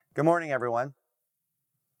Good morning, everyone.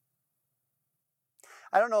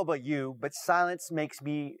 I don't know about you, but silence makes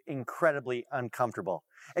me incredibly uncomfortable,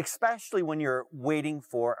 especially when you're waiting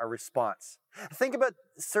for a response. Think about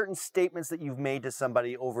certain statements that you've made to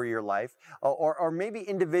somebody over your life, or maybe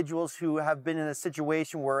individuals who have been in a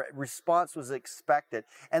situation where a response was expected,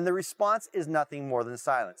 and the response is nothing more than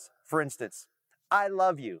silence. For instance, I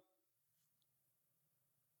love you.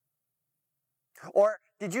 Or,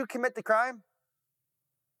 did you commit the crime?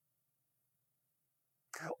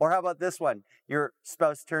 Or how about this one? Your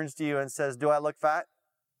spouse turns to you and says, do I look fat?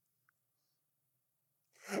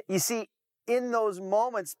 You see, in those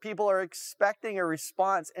moments, people are expecting a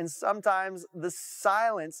response, and sometimes the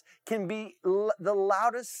silence can be the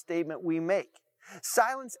loudest statement we make.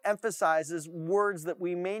 Silence emphasizes words that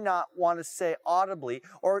we may not want to say audibly,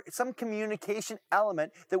 or some communication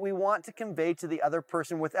element that we want to convey to the other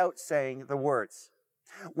person without saying the words.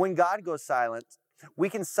 When God goes silent,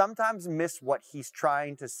 we can sometimes miss what He's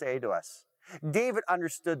trying to say to us. David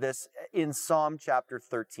understood this in Psalm chapter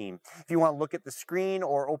 13. If you want to look at the screen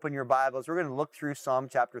or open your Bibles, we're going to look through Psalm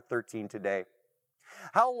chapter 13 today.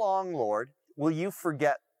 How long, Lord, will you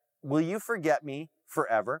forget me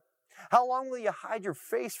forever? How long will you hide your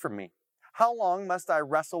face from me? How long must I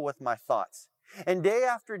wrestle with my thoughts, and day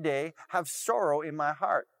after day have sorrow in my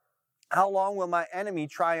heart? How long will my enemy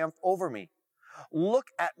triumph over me? Look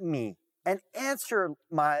at me and answer,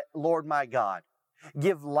 my Lord, my God.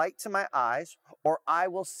 Give light to my eyes, or I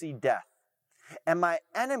will see death. And my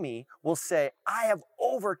enemy will say, I have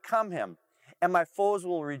overcome him, and my foes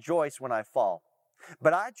will rejoice when I fall.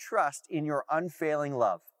 But I trust in your unfailing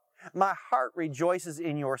love. My heart rejoices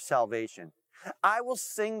in your salvation. I will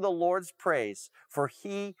sing the Lord's praise, for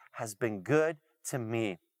he has been good to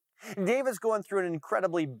me. David's going through an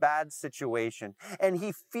incredibly bad situation, and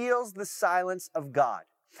he feels the silence of God.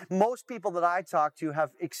 Most people that I talk to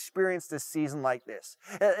have experienced a season like this.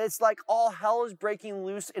 It's like all hell is breaking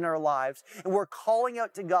loose in our lives, and we're calling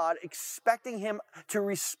out to God, expecting Him to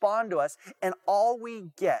respond to us, and all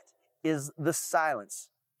we get is the silence.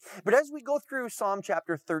 But as we go through Psalm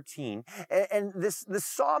chapter 13, and this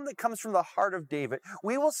psalm that comes from the heart of David,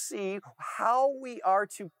 we will see how we are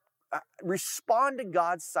to respond to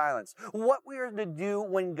God's silence, what we are to do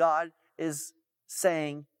when God is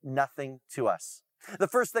saying nothing to us. The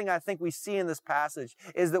first thing I think we see in this passage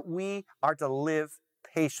is that we are to live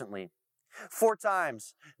patiently. 4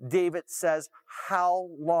 times, David says, how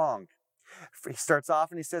long? He starts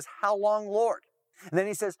off and he says, how long, Lord? And then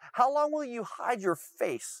he says, how long will you hide your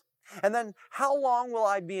face? And then, how long will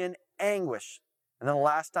I be in anguish? And then the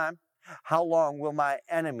last time, how long will my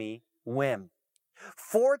enemy win?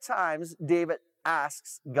 4 times, David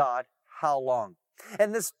asks God, how long?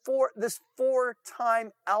 And this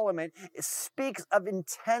four-time element speaks of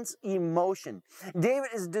intense emotion. David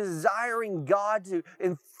is desiring God to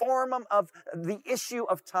inform him of the issue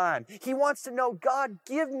of time. He wants to know, God,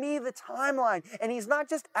 give me the timeline. And he's not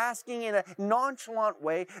just asking in a nonchalant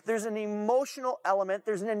way. There's an emotional element.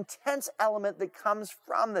 There's an intense element that comes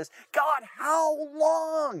from this. God, how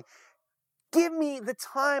long? Give me the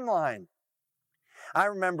timeline. I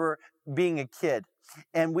remember being a kid,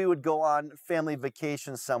 and we would go on family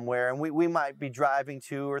vacation somewhere, and we might be driving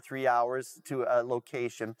 2 or 3 hours to a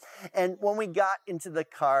location. And when we got into the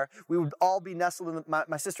car, we would all be nestled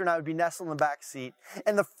my sister and I would be nestled in the back seat.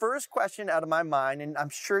 And the first question out of my mind, and I'm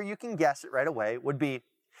sure you can guess it right away, would be,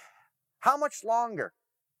 how much longer?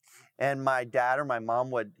 And my dad or my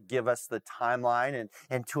mom would give us the timeline,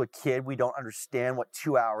 and to a kid, we don't understand what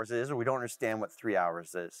 2 hours is, or we don't understand what 3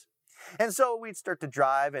 hours is. And so we'd start to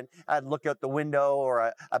drive, and I'd look out the window,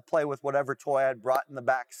 or I'd play with whatever toy I'd brought in the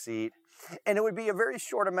back seat. And it would be a very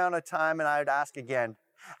short amount of time, and I'd ask again,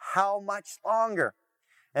 how much longer?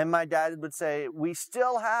 And my dad would say, we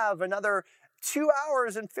still have another 2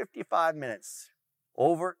 hours and 55 minutes.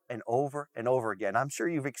 Over and over and over again. I'm sure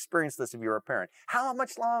you've experienced this if you're a parent. How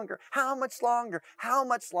much longer? How much longer? How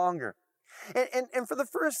much longer? And for the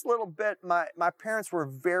first little bit, my parents were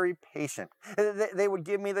very patient. They would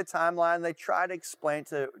give me the timeline. They tried to explain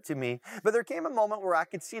to me. But there came a moment where I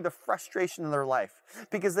could see the frustration in their life,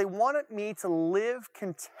 because they wanted me to live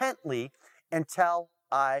contently until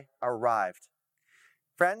I arrived.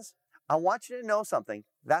 Friends, I want you to know something.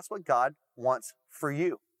 That's what God wants for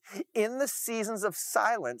you. In the seasons of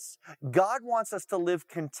silence, God wants us to live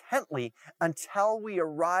contently until we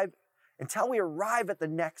arrive at the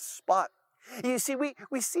next spot. You see,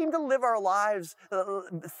 we seem to live our lives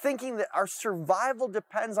thinking that our survival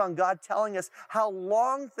depends on God telling us how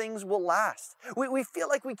long things will last. We feel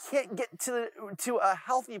like we can't get to a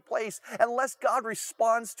healthy place unless God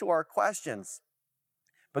responds to our questions.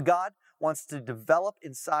 But God wants to develop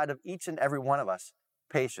inside of each and every one of us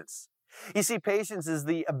patience. You see, patience is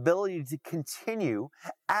the ability to continue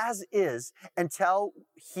as is until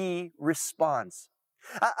he responds.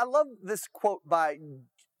 I love this quote by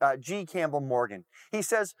G. Campbell Morgan. He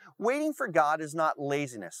says, waiting for God is not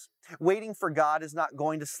laziness. Waiting for God is not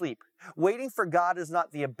going to sleep. Waiting for God is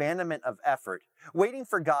not the abandonment of effort. Waiting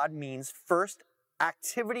for God means, first,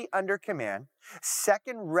 activity under command.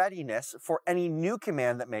 Second, readiness for any new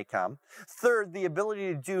command that may come. Third, the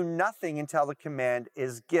ability to do nothing until the command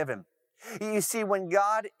is given. You see, when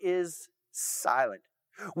God is silent,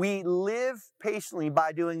 we live patiently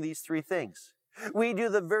by doing these three things. We do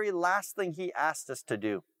the very last thing he asked us to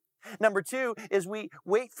do. Number two is we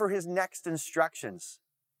wait for his next instructions.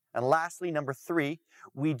 And lastly, number three,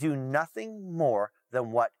 we do nothing more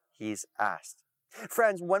than what he's asked.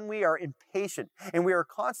 Friends, when we are impatient and we are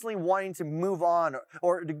constantly wanting to move on,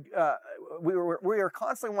 we are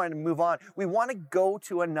constantly wanting to move on, we want to go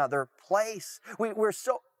to another place. We're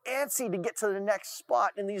so antsy to get to the next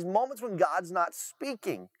spot in these moments when God's not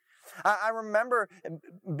speaking. I remember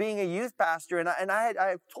being a youth pastor, and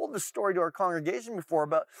I've told this story to our congregation before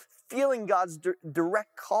about feeling God's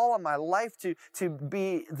direct call on my life to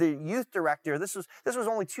be the youth director. This was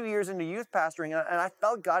only 2 years into youth pastoring, and I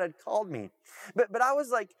felt God had called me. But I was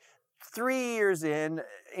like 3 years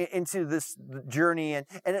into this journey, and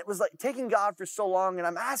it was like taking God for so long, and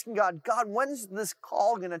I'm asking God, when's this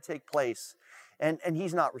call going to take place? And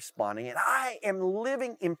he's not responding. And I am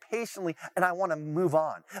living impatiently, and I want to move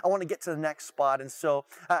on. I want to get to the next spot. And so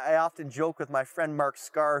I often joke with my friend Mark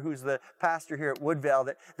Scarr, who's the pastor here at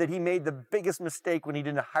Woodvale, that he made the biggest mistake when he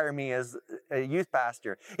didn't hire me as a youth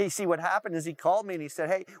pastor. You see, what happened is he called me and he said,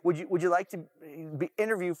 hey, would you like to be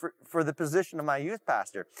interviewed for the position of my youth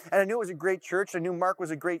pastor? And I knew it was a great church. I knew Mark was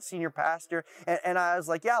a great senior pastor. And I was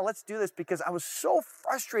like, yeah, let's do this, because I was so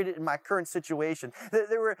frustrated in my current situation.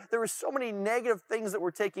 There were so many negative things that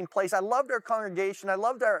were taking place. I loved our congregation. I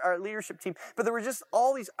loved our leadership team, but there were just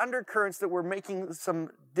all these undercurrents that were making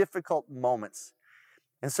some difficult moments.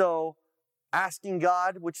 And so asking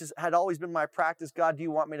God, which had always been my practice, God, do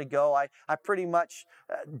you want me to go? I pretty much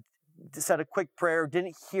said a quick prayer,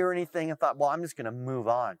 didn't hear anything, and thought, well, I'm just going to move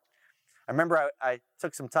on. I remember I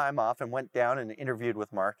took some time off and went down and interviewed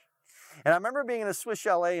with Mark. And I remember being in a Swiss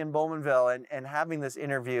chalet in Bowmanville and having this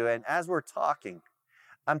interview. And as we're talking,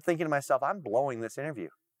 I'm thinking to myself, I'm blowing this interview.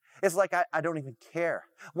 It's like I don't even care.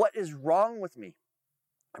 What is wrong with me?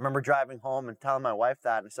 I remember driving home and telling my wife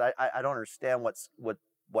that, and I said, I don't understand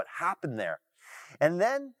what happened there. And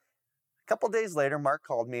then a couple of days later, Mark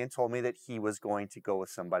called me and told me that he was going to go with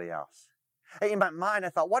somebody else. In my mind, I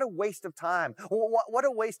thought, what a waste of time. What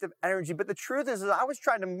a waste of energy. But the truth is I was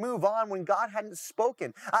trying to move on when God hadn't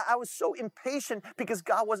spoken. I was so impatient because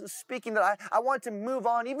God wasn't speaking that I wanted to move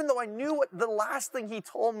on, even though I knew what the last thing he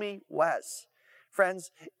told me was.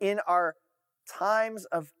 Friends, in our times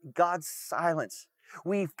of God's silence,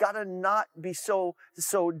 we've got to not be so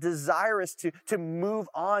desirous to move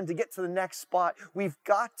on, to get to the next spot. We've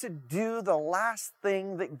got to do the last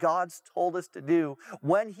thing that God's told us to do.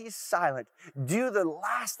 When he's silent, do the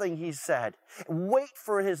last thing he said. Wait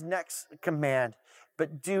for his next command,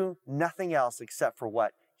 but do nothing else except for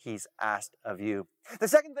what he's asked of you. The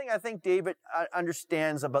second thing I think David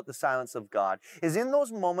understands about the silence of God is in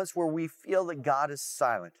those moments where we feel that God is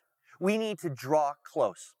silent, we need to draw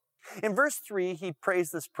close. In verse 3, he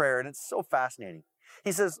prays this prayer, and it's so fascinating.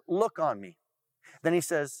 He says, look on me. Then he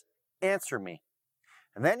says, answer me.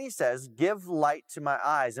 And then he says, give light to my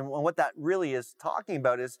eyes. And what that really is talking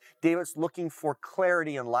about is David's looking for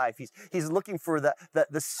clarity in life. He's looking for the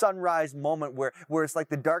sunrise moment where it's like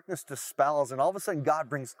the darkness dispels, and all of a sudden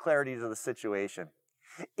God brings clarity to the situation.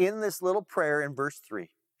 In this little prayer in verse 3,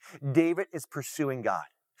 David is pursuing God.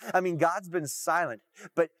 I mean, God's been silent,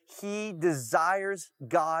 but he desires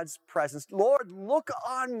God's presence. Lord, look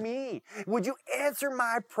on me. Would you answer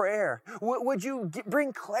my prayer? Would you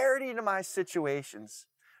bring clarity to my situations?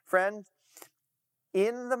 Friend,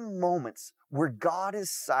 in the moments where God is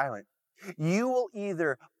silent, you will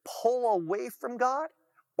either pull away from God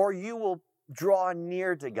or you will draw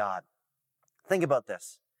near to God. Think about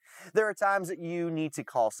this. There are times that you need to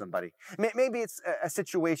call somebody. Maybe it's a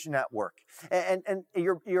situation at work, and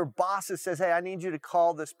your boss says, hey, I need you to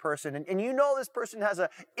call this person. And you know this person has an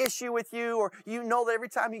issue with you, or you know that every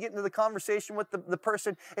time you get into the conversation with the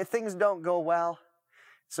person, things don't go well.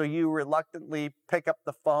 So you reluctantly pick up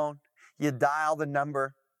the phone, you dial the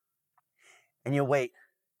number, and you wait.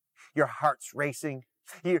 Your heart's racing.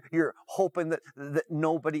 You're hoping that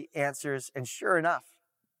nobody answers. And sure enough,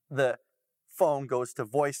 the phone goes to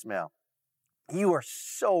voicemail. you are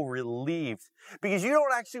so relieved because you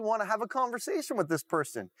don't actually want to have a conversation with this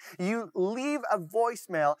person. You leave a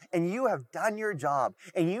voicemail and you have done your job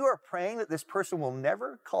and you are praying that this person will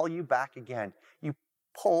never call you back again. You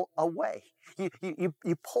pull away.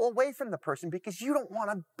 You pull away from the person because you don't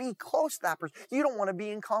want to be close to that person. You don't want to be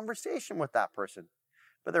in conversation with that person.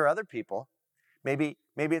 But there are other people. Maybe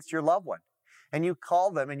it's your loved one. And you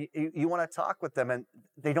call them and you want to talk with them and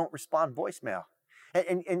they don't respond voicemail.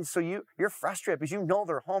 And so you're frustrated because you know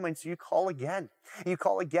they're home, and so you call again. You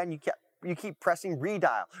call again, you keep pressing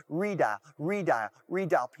redial,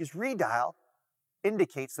 because redial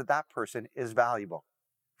indicates that that person is valuable.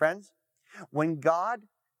 Friends, when God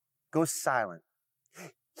goes silent,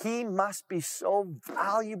 he must be so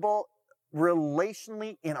valuable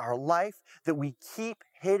relationally in our life that we keep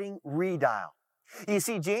hitting redial. You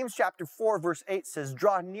see, James chapter 4, verse 8 says,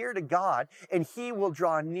 draw near to God, and he will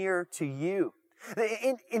draw near to you.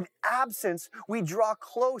 In absence, we draw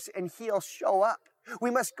close and he'll show up. We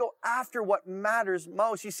must go after what matters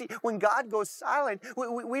most. You see, when God goes silent,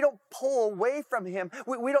 we don't pull away from him.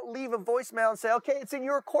 We don't leave a voicemail and say, okay, it's in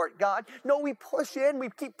your court, God. No, we push in. We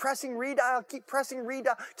keep pressing redial, keep pressing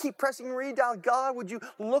redial. God, would you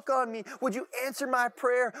look on me? Would you answer my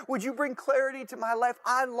prayer? Would you bring clarity to my life?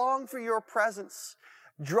 I long for your presence.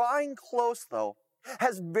 Drawing close, though,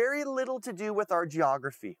 has very little to do with our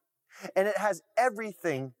geography. And it has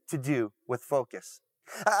everything to do with focus.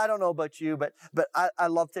 I don't know about you, but I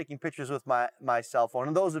love taking pictures with my cell phone.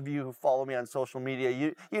 And those of you who follow me on social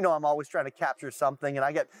media, you know I'm always trying to capture something. And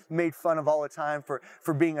I get made fun of all the time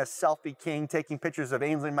for being a selfie king, taking pictures of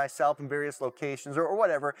Ainsley and myself in various locations or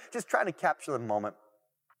whatever, just trying to capture the moment.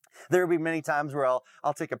 There will be many times where I'll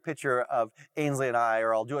take a picture of Ainsley and I,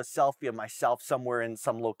 or I'll do a selfie of myself somewhere in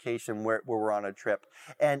some location where we're on a trip.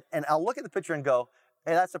 And I'll look at the picture and go,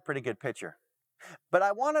 hey, that's a pretty good picture. But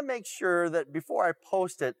I want to make sure that before I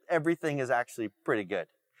post it, everything is actually pretty good.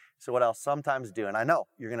 So what I'll sometimes do, and I know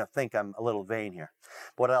you're going to think I'm a little vain here,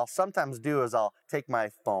 but what I'll sometimes do is I'll take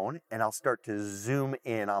my phone and I'll start to zoom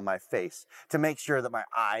in on my face to make sure that my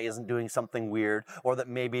eye isn't doing something weird, or that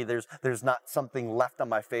maybe there's not something left on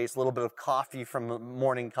my face, a little bit of coffee from the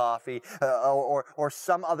morning coffee, or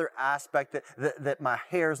some other aspect that my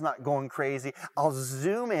hair's not going crazy. I'll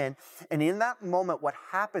zoom in, and in that moment what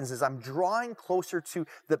happens is I'm drawing closer to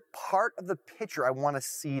the part of the picture I want to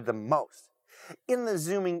see the most. In the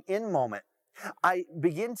zooming in moment, I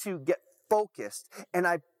begin to get focused and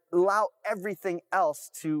I allow everything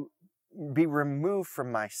else to be removed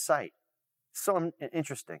from my sight. So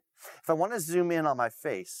interesting. If I want to zoom in on my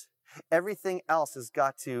face, everything else has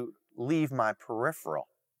got to leave my peripheral.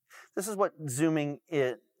 This is what zooming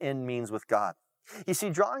in means with God. You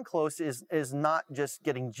see, drawing close is not just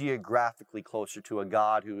getting geographically closer to a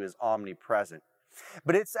God who is omnipresent,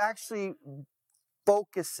 but it's actually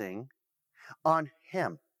focusing on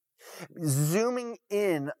him, zooming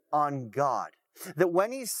in on God. That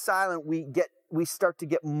when he's silent, we start to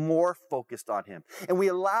get more focused on him, and we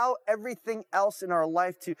allow everything else in our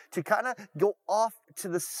life to kind of go off to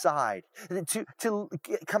the side, to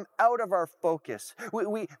come out of our focus.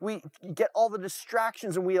 We get all the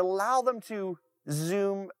distractions and we allow them to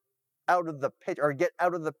zoom out of the picture, or get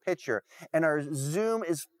out of the picture, and our zoom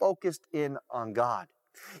is focused in on God.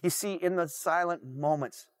 You see, in the silent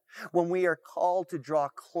moments, when we are called to draw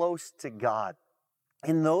close to God,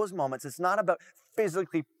 in those moments, it's not about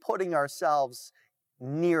physically putting ourselves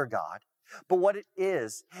near God, but what it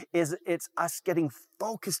is it's us getting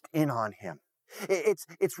focused in on him.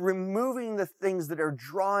 It's removing the things that are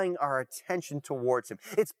drawing our attention towards him.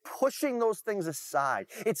 It's pushing those things aside.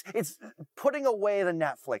 It's putting away the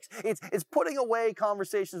Netflix. It's putting away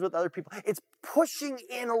conversations with other people. It's pushing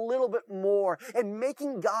in a little bit more and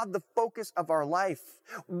making God the focus of our life.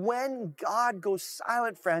 When God goes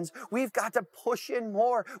silent, friends, we've got to push in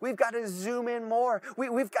more. We've got to zoom in more.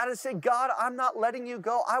 We've got to say, God, I'm not letting you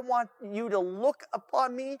go. I want you to look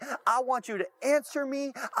upon me. I want you to answer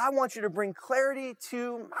me. I want you to bring clarity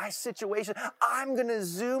to my situation. I'm going to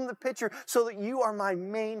zoom the picture so that you are my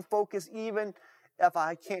main focus. Even if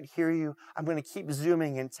I can't hear you, I'm going to keep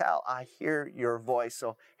zooming until I hear your voice.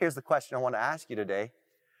 So here's the question I want to ask you today.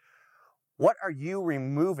 What are you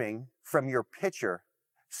removing from your picture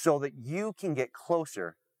so that you can get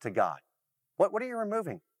closer to God? What are you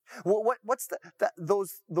removing? What's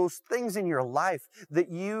those things in your life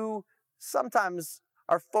that you sometimes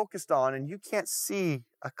are focused on and you can't see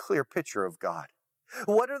a clear picture of God?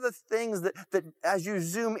 What are the things that as you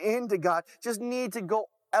zoom into God just need to go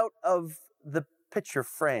out of the picture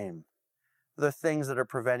frame? The things that are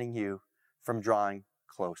preventing you from drawing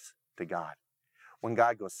close to God. When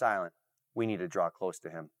God goes silent, we need to draw close to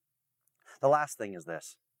him. The last thing is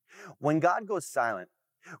this. When God goes silent,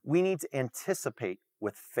 we need to anticipate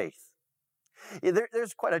with faith.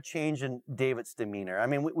 There's quite a change in David's demeanor. I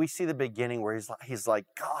mean, we see the beginning where he's like,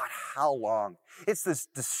 God, how long? It's this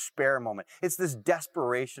despair moment. It's this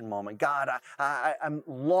desperation moment. God, I'm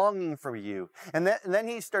longing for you. And then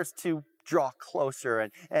he starts to draw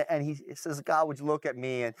closer and he says, God, would you look at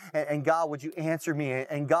me? And God, would you answer me?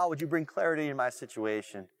 And God, would you bring clarity in my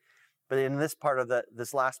situation? But in this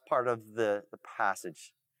last part of the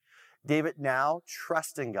passage, David now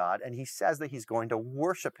trusts in God, and he says that he's going to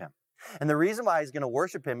worship him. And the reason why he's going to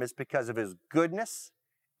worship him is because of his goodness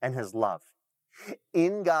and his love.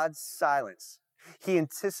 In God's silence,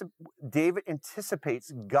 David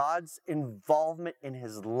anticipates God's involvement in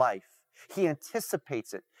his life. He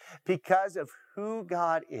anticipates it because of who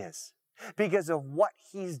God is, because of what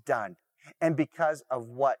he's done, and because of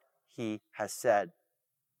what he has said.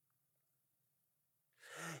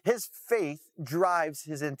 His faith drives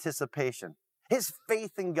his anticipation. His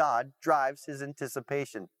faith in God drives his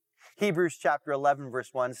anticipation. Hebrews chapter 11 verse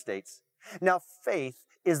 1 states, now faith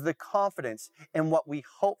is the confidence in what we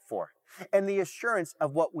hope for and the assurance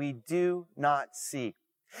of what we do not see.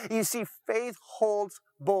 You see, faith holds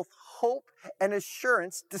both hope and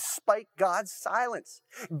assurance despite God's silence.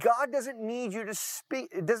 God doesn't need you to speak.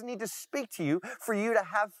 It doesn't need to speak to you for you to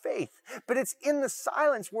have faith. But it's in the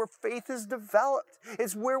silence where faith is developed.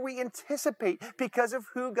 It's where we anticipate because of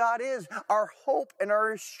who God is. Our hope and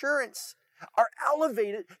our assurance are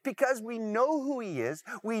elevated because we know who he is,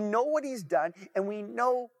 we know what he's done, and we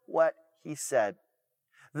know what he said.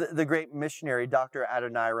 The great missionary, Dr.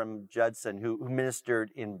 Adoniram Judson, who ministered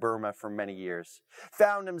in Burma for many years,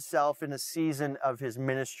 found himself in a season of his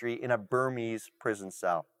ministry in a Burmese prison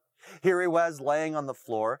cell. Here he was laying on the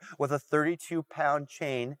floor with a 32-pound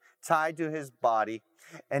chain tied to his body,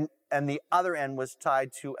 and the other end was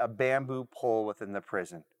tied to a bamboo pole within the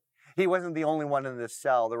prison. He wasn't the only one in this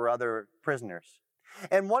cell. There were other prisoners.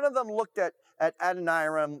 And one of them looked at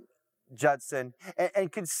Adoniram Judson and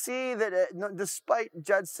could see that despite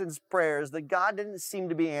Judson's prayers, that God didn't seem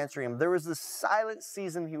to be answering him. There was this silent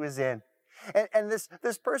season he was in. And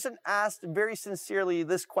this person asked very sincerely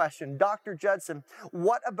this question, Dr. Judson,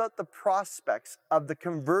 what about the prospects of the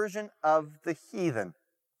conversion of the heathen?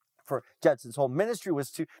 For Judson's whole ministry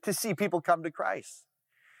was to see people come to Christ.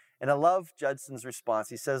 And I love Judson's response.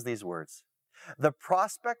 He says these words, the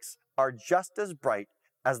prospects are just as bright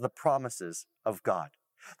as the promises of God.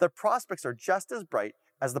 The prospects are just as bright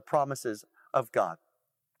as the promises of God.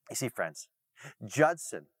 You see, friends,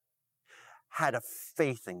 Judson had a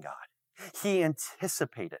faith in God. He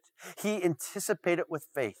anticipated. He anticipated with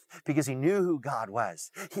faith because he knew who God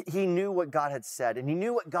was. He knew what God had said, and he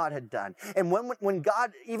knew what God had done. And when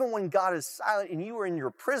God, even when God is silent and you are in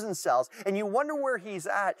your prison cells and you wonder where he's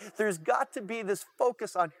at, there's got to be this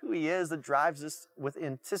focus on who he is that drives us with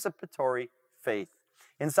anticipatory faith.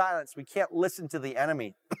 In silence, we can't listen to the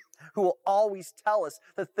enemy who will always tell us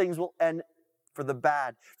that things will end for the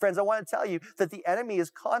bad. Friends, I want to tell you that the enemy is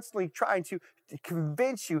constantly trying to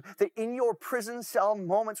convince you that in your prison cell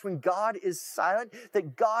moments when God is silent,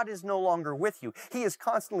 that God is no longer with you. He is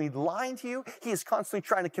constantly lying to you. He is constantly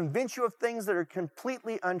trying to convince you of things that are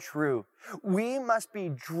completely untrue. We must be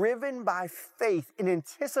driven by faith in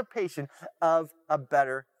anticipation of a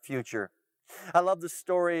better future. I love the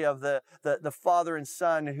story of the father and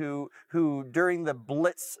son who during the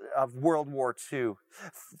Blitz of World War II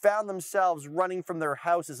found themselves running from their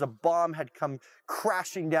house as a bomb had come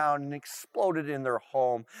crashing down and exploded in their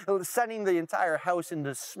home, sending the entire house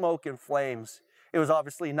into smoke and flames. It was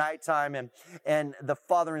obviously nighttime, and the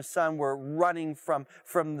father and son were running from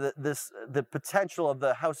the potential of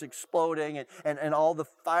the house exploding and all the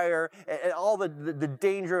fire and all the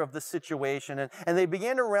danger of the situation. And they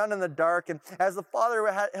began to run in the dark. And as the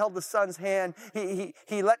father held the son's hand,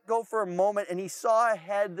 he let go for a moment, and he saw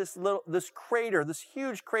ahead this crater, this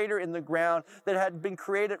huge crater in the ground that had been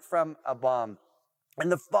created from a bomb. And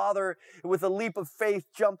the father, with a leap of faith,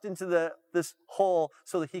 jumped into this hole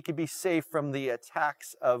so that he could be safe from the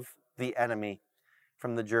attacks of the enemy,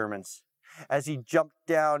 from the Germans. As he jumped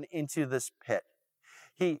down into this pit,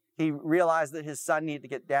 he realized that his son needed to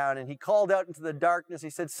get down, and he called out into the darkness. He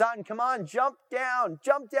said, son, come on, jump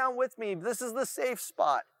down with me. This is the safe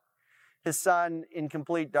spot. His son, in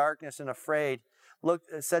complete darkness and afraid,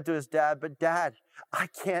 said to his dad, but Dad, I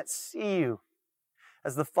can't see you.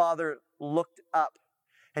 As the father looked up,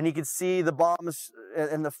 and he could see the bombs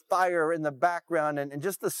and the fire in the background and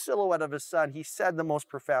just the silhouette of his son, he said the most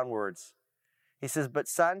profound words. He says, but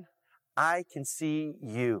son, I can see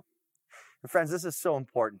you. And friends, this is so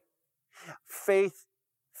important. Faith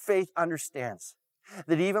understands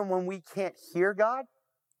that even when we can't hear God,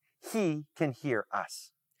 He can hear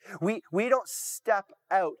us. We don't step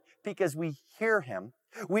out because we hear Him.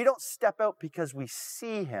 We don't step out because we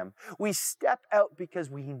see Him. We step out because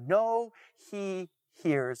we know He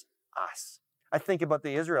hears us. I think about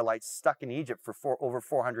the Israelites stuck in Egypt for over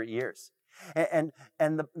 400 years. And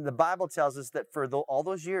the Bible tells us that for all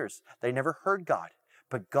those years, they never heard God,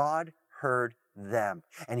 but God heard them.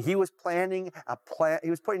 And He was planning a plan. He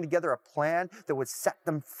was putting together a plan that would set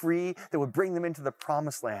them free, that would bring them into the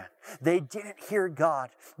promised land. They didn't hear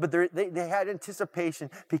God, but they had anticipation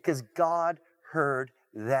because God heard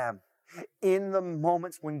them. In the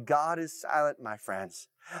moments when God is silent, my friends,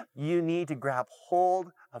 you need to grab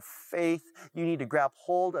hold of faith. You need to grab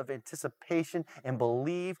hold of anticipation and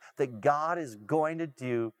believe that God is going to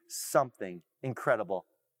do something incredible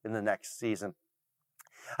in the next season.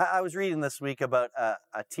 I was reading this week about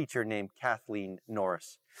a teacher named Kathleen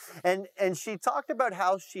Norris. And she talked about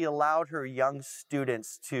how she allowed her young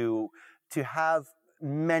students to have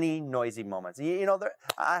many noisy moments. You know,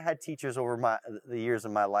 I had teachers over the years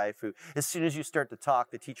of my life who, as soon as you start to talk,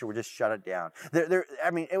 the teacher would just shut it down. I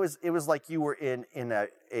mean, it was like you were in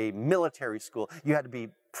a military school. You had to be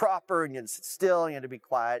proper and you had to sit still and you had to be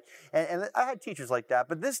quiet. And I had teachers like that.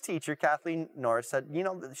 But this teacher, Kathleen Norris, said, you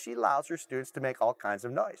know, she allows her students to make all kinds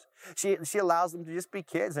of noise. She allows them to just be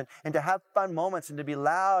kids and to have fun moments and to be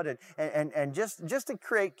loud and just to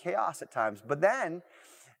create chaos at times. But then,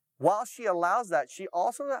 while she allows that, she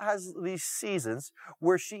also has these seasons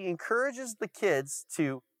where she encourages the kids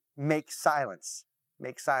to make silence.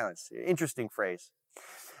 Make silence. Interesting phrase.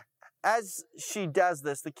 As she does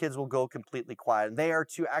this, the kids will go completely quiet, and they are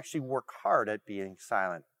to actually work hard at being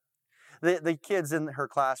silent. The kids in her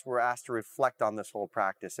class were asked to reflect on this whole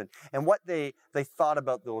practice and what they thought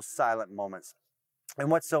about those silent moments. And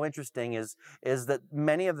what's so interesting is that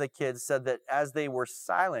many of the kids said that as they were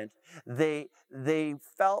silent, they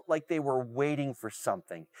felt like they were waiting for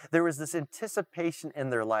something. There was this anticipation in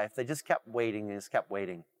their life. They just kept waiting and just kept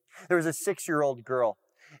waiting. There was a 6-year-old girl,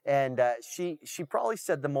 and she probably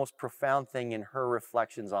said the most profound thing in her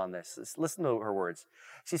reflections on this. Listen to her words.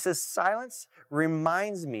 She says, "Silence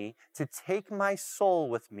reminds me to take my soul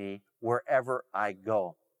with me wherever I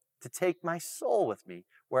go." To take my soul with me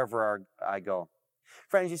wherever I go.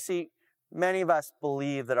 Friends, you see, many of us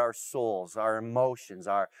believe that our souls, our emotions,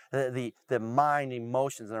 the mind,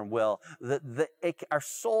 emotions, and our will, our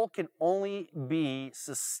soul can only be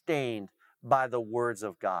sustained by the words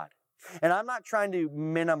of God. And I'm not trying to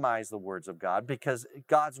minimize the words of God, because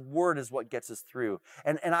God's word is what gets us through.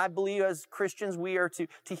 And I believe as Christians, we are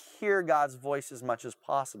to hear God's voice as much as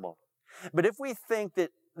possible. But if we think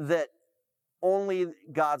that only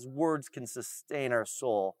God's words can sustain our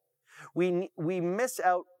soul, we miss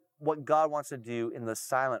out what God wants to do in the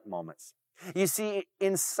silent moments. You see,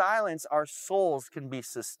 in silence, our souls can be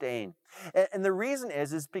sustained. And the reason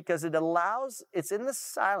is because it's in the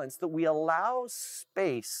silence that we allow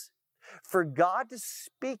space for God to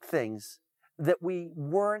speak things that we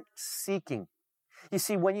weren't seeking. You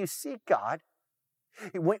see, when you seek God,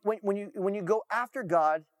 when you go after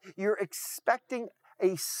God, you're expecting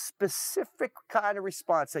a specific kind of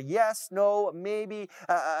response, a yes, no, maybe,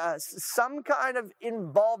 some kind of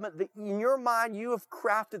involvement that in your mind you have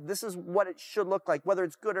crafted. This is what it should look like, whether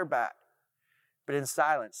it's good or bad. But in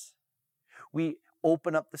silence, we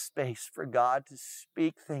open up the space for God to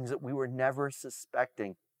speak things that we were never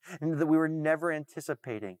suspecting and that we were never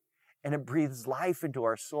anticipating. And it breathes life into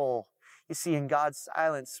our soul. You see, in God's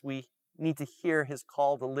silence, we need to hear His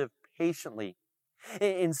call to live patiently.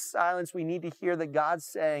 In silence, we need to hear that God's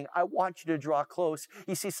saying, I want you to draw close.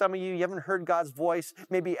 You see, some of you haven't heard God's voice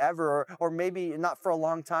maybe ever, or maybe not for a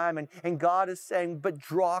long time. And God is saying, but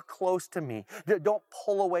draw close to me. Don't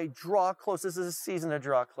pull away. Draw close. This is a season to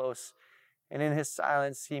draw close. And in His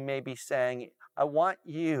silence, He may be saying, I want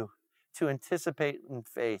you to anticipate in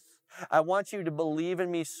faith. I want you to believe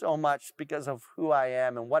in me so much because of who I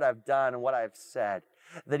am and what I've done and what I've said,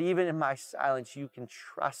 that even in my silence, you can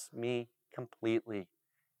trust me completely.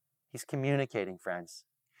 He's communicating, friends.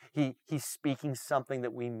 He's speaking something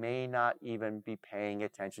that we may not even be paying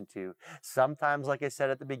attention to. Sometimes, like I said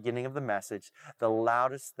at the beginning of the message, the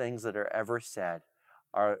loudest things that are ever said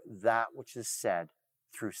are that which is said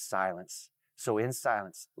through silence. So in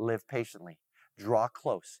silence, live patiently, draw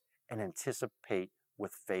close, and anticipate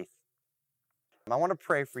with faith. I want to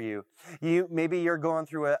pray for you. Maybe you're going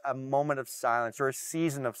through a moment of silence or a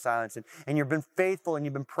season of silence, and you've been faithful and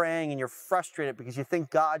you've been praying and you're frustrated because you think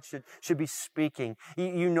God should be speaking.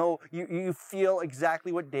 You feel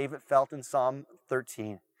exactly what David felt in Psalm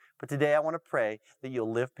 13. But today I want to pray that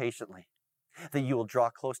you'll live patiently, that you will draw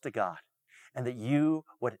close to God, and that you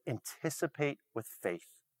would anticipate with faith.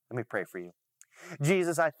 Let me pray for you.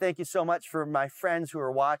 Jesus, I thank you so much for my friends who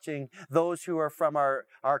are watching, those who are from our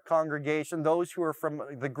congregation, those who are from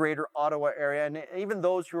the greater Ottawa area, and even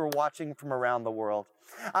those who are watching from around the world.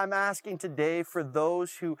 I'm asking today for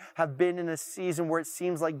those who have been in a season where it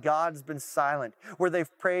seems like God's been silent, where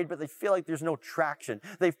they've prayed, but they feel like there's no traction.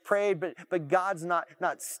 They've prayed, but God's not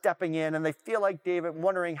stepping in, and they feel like David,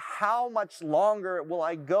 wondering, how much longer will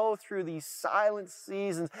I go through these silent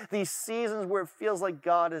seasons, these seasons where it feels like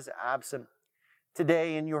God is absent?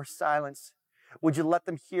 Today, in your silence, would you let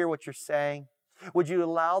them hear what you're saying? Would you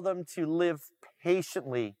allow them to live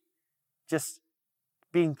patiently, just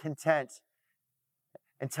being content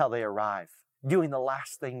until they arrive, doing the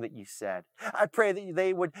last thing that you said? I pray that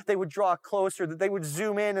they would draw closer, that they would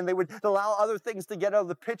zoom in, and they would allow other things to get out of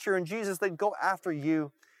the picture, and Jesus, they'd go after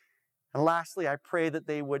you. And lastly, I pray that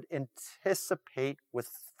they would anticipate with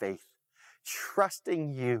faith, trusting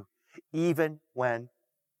you even when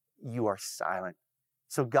you are silent.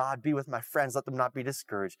 So God, be with my friends. Let them not be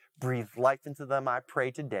discouraged. Breathe life into them, I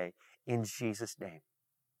pray today. In Jesus' name,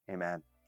 amen.